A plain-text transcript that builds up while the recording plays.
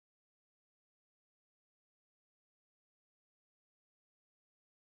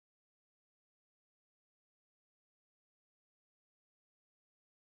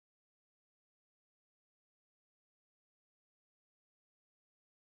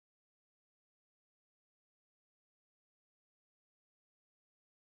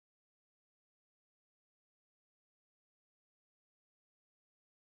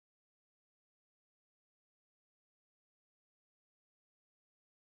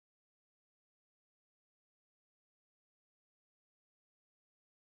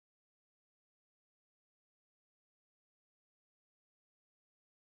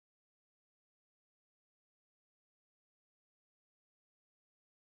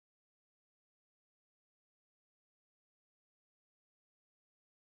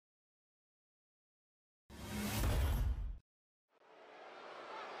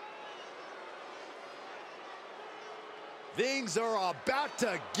Things are about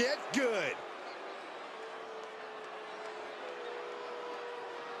to get good.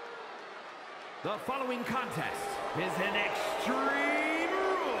 The following contest is an Extreme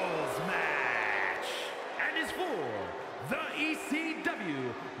Rules match and is for the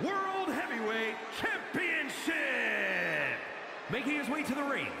ECW World Heavyweight Championship. Making his way to the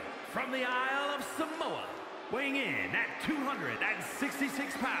ring from the Isle of Samoa, weighing in at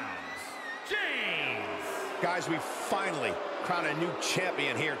 266 pounds, James. Guys, we finally crowned a new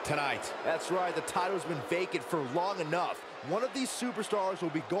champion here tonight. That's right, the title's been vacant for long enough. One of these superstars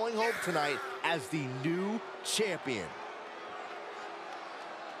will be going home tonight as the new champion.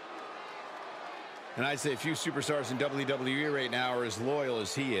 And I'd say a few superstars in WWE right now are as loyal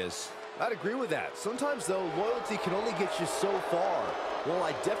as he is. I'd agree with that. Sometimes, though, loyalty can only get you so far. While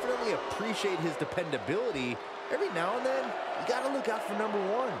I definitely appreciate his dependability, every now and then, you gotta look out for number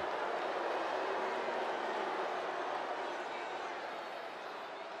one.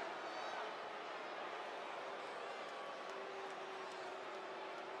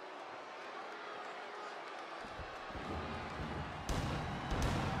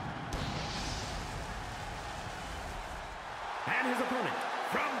 And his opponent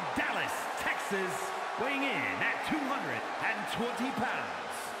from Dallas, Texas, weighing in at 220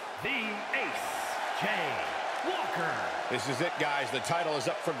 pounds, the Ace, Jay Walker. This is it, guys. The title is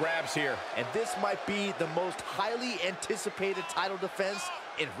up for grabs here. And this might be the most highly anticipated title defense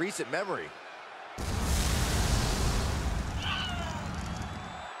in recent memory.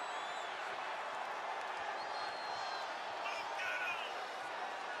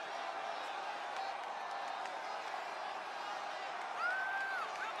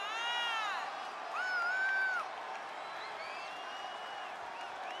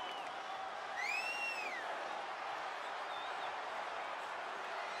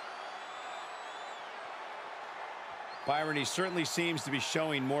 Byron, he certainly seems to be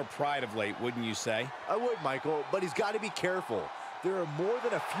showing more pride of late, wouldn't you say? I would, Michael, but he's got to be careful. There are more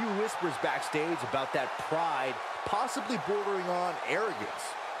than a few whispers backstage about that pride, possibly bordering on arrogance.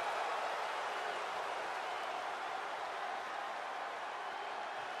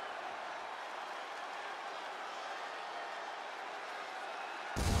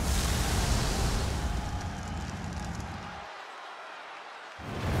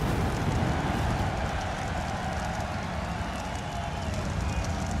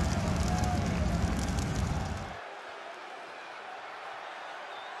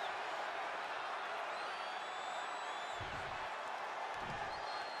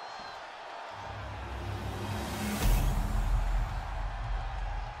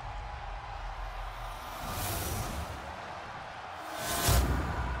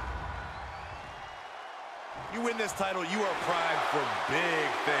 You win this title, you are primed for big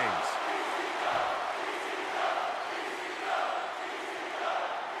things.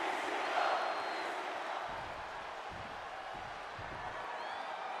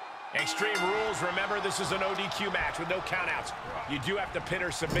 Extreme Rules, remember, this is an ODQ match with no countouts. You do have to pin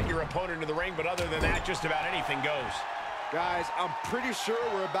or submit your opponent to the ring, but other than that, just about anything goes. Guys, I'm pretty sure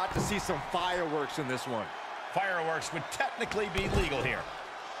we're about to see some fireworks in this one. Fireworks would technically be legal here.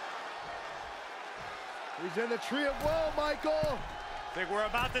 He's in the tree of woe, Michael. Think we're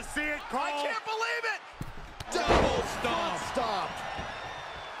about to see it, Cole. I can't believe it! Double stomp. Stop.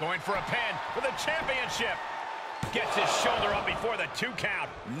 Going for a pin for the championship. Gets his shoulder up before the 2 count.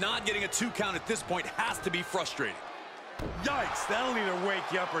 Not getting a 2 count at this point has to be frustrating. Yikes, that'll either wake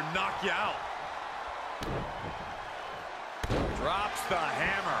you up or knock you out. Drops the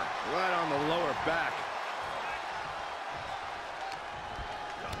hammer. Right on the lower back.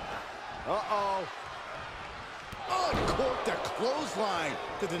 Uh-oh. Uncorked the clothesline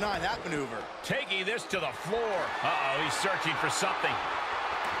to deny that maneuver. Taking this to the floor. Uh-oh, he's searching for something.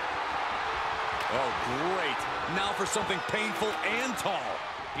 Oh, great. Now for something painful and tall.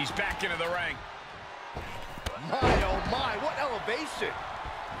 He's back into the ring. My, oh my, what elevation.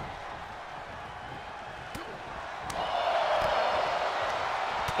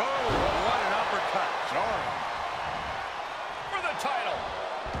 Oh, what an uppercut. Jarring. For the title.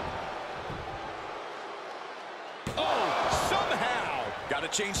 Oh, somehow. Got to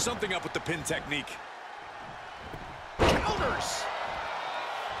change something up with the pin technique. Counters.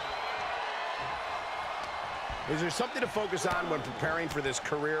 Is there something to focus on when preparing for this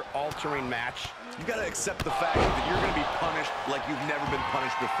career-altering match? You got to accept the fact that you're going to be punished like you've never been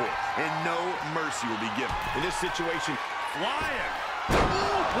punished before, and no mercy will be given. In this situation, Flying.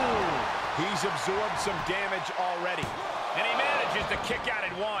 he's absorbed some damage already. And he manages to kick out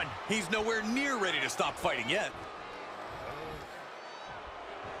at 1. He's nowhere near ready to stop fighting yet.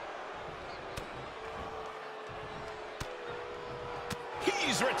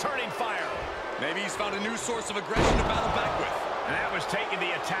 He's returning fire. Maybe he's found a new source of aggression to battle back with. And that was taking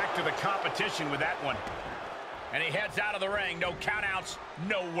the attack to the competition with that one. And he heads out of the ring. No countouts,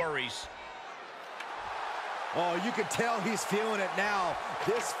 no worries. Oh, you can tell he's feeling it now.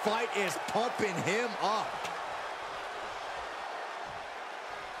 This fight is pumping him up.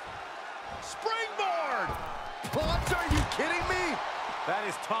 Springboard! Punch, are you kidding me? That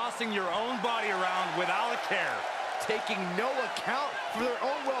is tossing your own body around without a care. Taking no account for their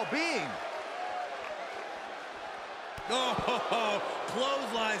own well-being. Oh,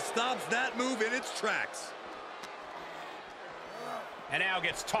 clothesline stops that move in its tracks. And now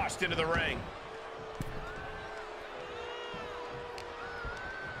gets tossed into the ring.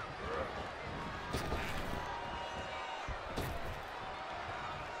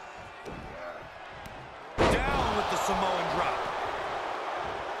 Down with the Samoan drop.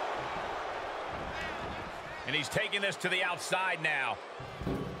 And he's taking this to the outside now.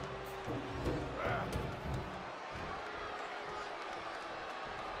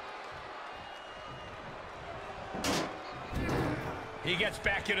 He gets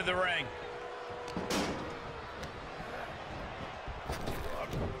back into the ring.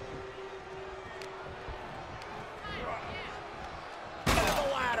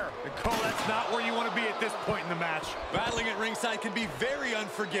 And Cole, that's not where you want to be at this point in the match. Battling at ringside can be very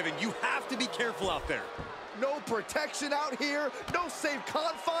unforgiving. You have to be careful out there. No protection out here. No safe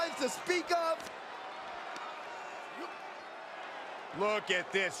confines to speak of. Look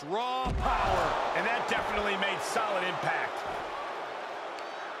at this raw power. And that definitely made solid impact.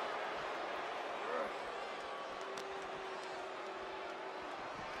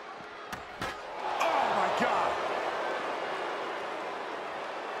 Oh, my God.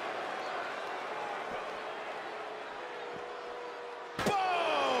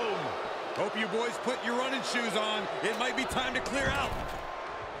 Boom! Hope you boys put your running shoes on. It might be time to clear out.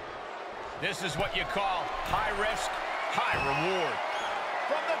 This is what you call high risk, high reward.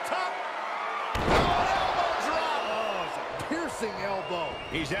 From the top. Oh, elbow drop. Oh, it's a piercing elbow.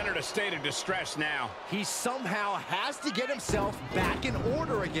 He's entered a state of distress now. He somehow has to get himself back in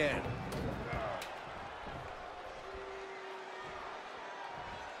order again.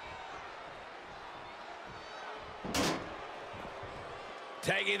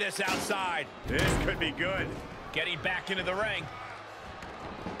 Taking this outside. This could be good. Getting back into the ring.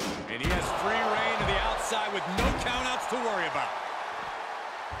 And he has free reign to the outside with no countouts to worry about.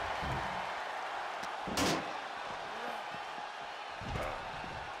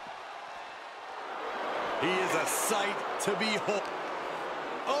 He is a sight to behold.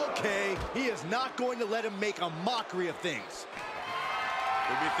 Okay, he is not going to let him make a mockery of things.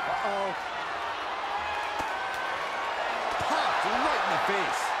 Uh-oh. Popped right in the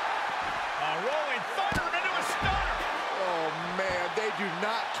face. A rolling thunder into a stunner. Oh, man, they do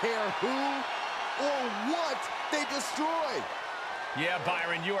not care who or what they destroy. Yeah,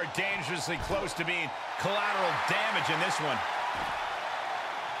 Byron, you are dangerously close to being collateral damage in this one.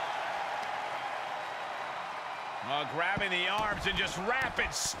 Grabbing the arms and just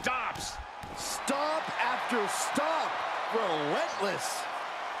rapid stops. Stomp after stomp. Relentless.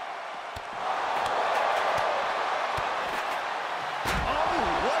 Oh,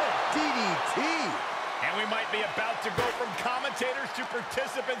 what a DDT. And we might be about to go from commentators to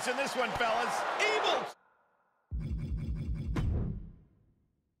participants in this one, fellas. Evil.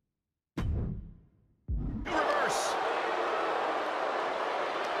 Reverse.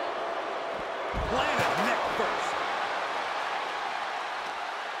 Landed neck first.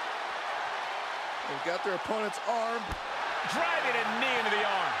 They've got their opponent's arm. Driving a knee into the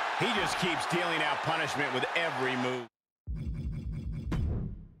arm. He just keeps dealing out punishment with every move.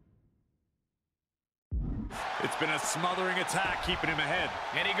 It's been a smothering attack keeping him ahead.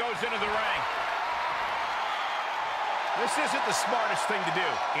 And he goes into the ring. This isn't the smartest thing to do,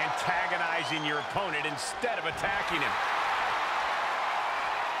 antagonizing your opponent instead of attacking him.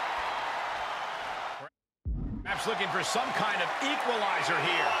 Perhaps looking for some kind of equalizer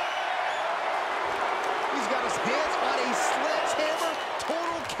here. He's got his hands on a sledgehammer.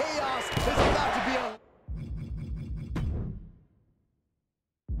 Total chaos is about to be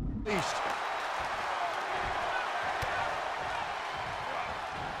unleashed.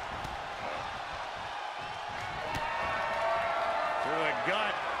 To the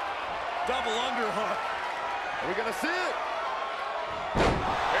gut. Double underhook. Are we gonna see it?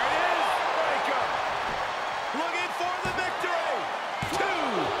 There it is. Breaker. Looking for the victory. 2.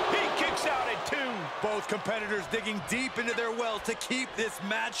 He kicks out at 2. Both competitors digging deep into their well to keep this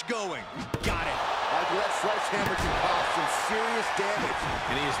match going. Got it. That sledgehammer can cause some serious damage.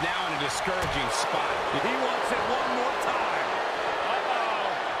 And he is now in a discouraging spot. He wants it one more time. Uh-oh.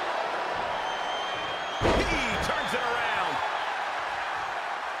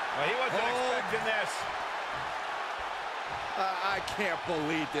 Well, he wasn't expecting this. I can't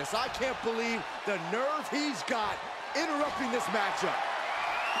believe this. I can't believe the nerve he's got interrupting this matchup.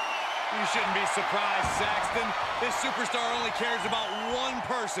 You shouldn't be surprised, Saxton. This superstar only cares about one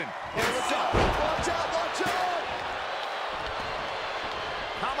person. Watch out! Watch out! Watch out!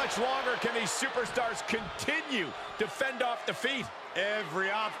 How much longer can these superstars continue to fend off defeat? Every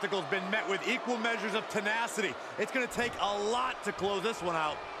obstacle's been met with equal measures of tenacity. It's going to take a lot to close this one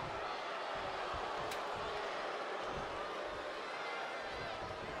out.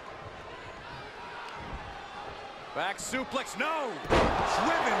 Back suplex, no!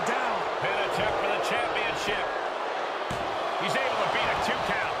 Driven down. Pin attempt for the championship. He's able to beat a 2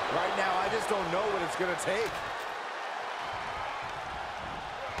 count. Right now, I just don't know what it's going to take.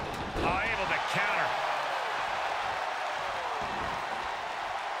 Oh, able to counter.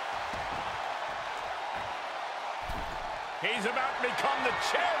 He's about to become the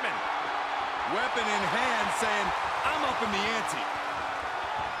chairman. Weapon in hand saying, I'm up in the ante.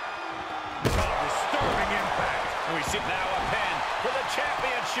 Oh, disturbing impact. And we see now a pin for the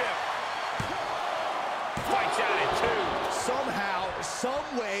championship. Fights out at 2. Somehow, some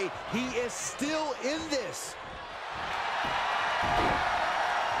way, he is still in this.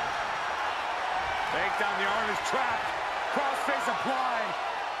 Takedown, the arm is trapped. Crossface applied.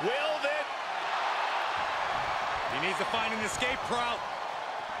 Willed it. He needs to find an escape route.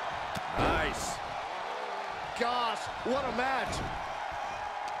 Nice. Gosh, what a match.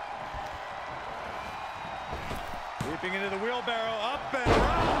 Leaping into the wheelbarrow, up and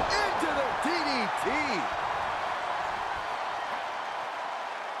around. Into the DDT.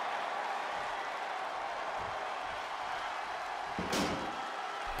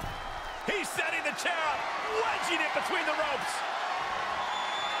 He's setting the chair up, wedging it between the ropes.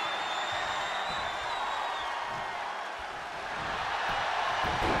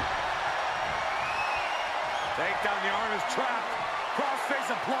 Takedown, the arm is trapped. Crossface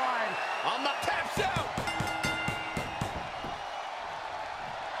applied. On the taps out.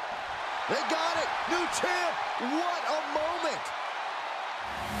 They got it. New champ. What a moment.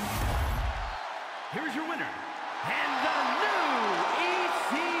 Here's your winner, and the new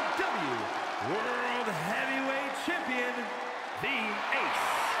ECW World Heavyweight Champion, the Ace,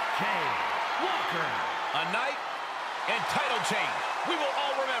 Jay Walker. A night and title change we will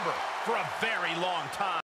all remember for a very long time.